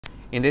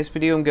In this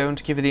video, I'm going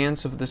to give you the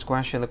answer for this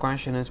question. The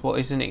question is, what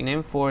is the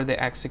nickname for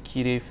the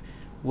executive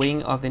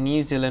wing of the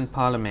New Zealand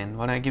Parliament?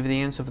 When I give you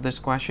the answer for this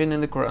question,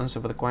 and the correct answer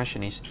for the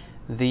question is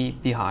the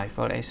beehive.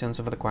 That is the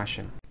answer for the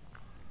question.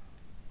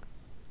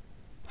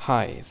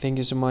 Hi, thank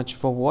you so much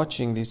for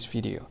watching this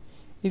video.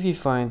 If you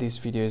find this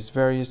video is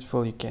very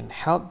useful, you can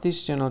help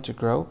this channel to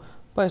grow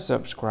by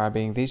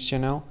subscribing this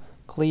channel.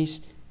 Click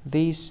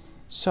this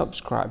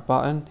subscribe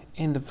button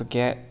and don't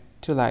forget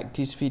to like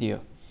this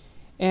video.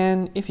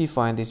 And if you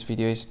find this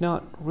video is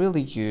not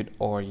really good,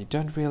 or you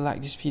don't really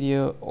like this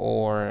video,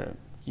 or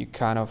you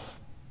kind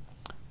of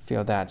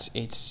feel that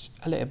it's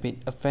a little bit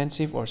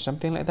offensive or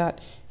something like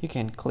that, you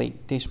can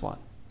click this one,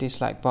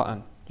 dislike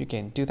button. You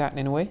can do that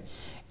anyway.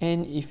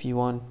 And if you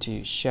want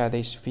to share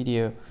this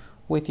video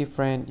with your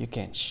friend, you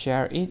can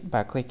share it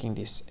by clicking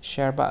this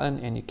share button,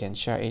 and you can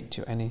share it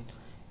to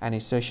any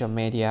social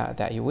media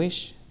that you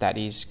wish that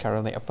is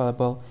currently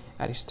available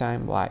at this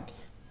time, like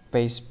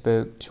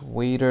Facebook,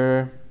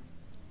 Twitter,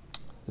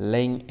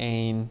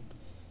 LinkedIn,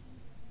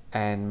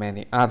 and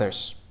many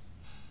others,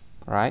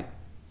 right?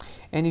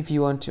 And if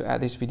you want to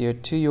add this video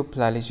to your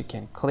playlist, you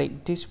can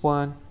click this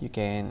one. You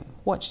can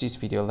watch this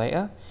video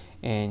later,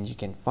 and you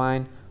can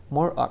find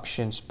more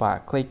options by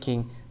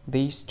clicking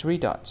these three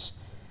dots.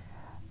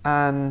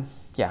 And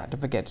yeah, don't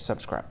forget to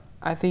subscribe.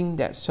 I think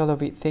that's all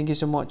of it. Thank you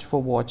so much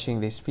for watching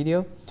this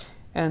video,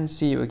 and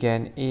see you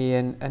again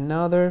in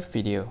another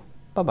video.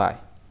 Bye bye.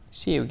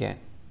 See you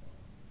again.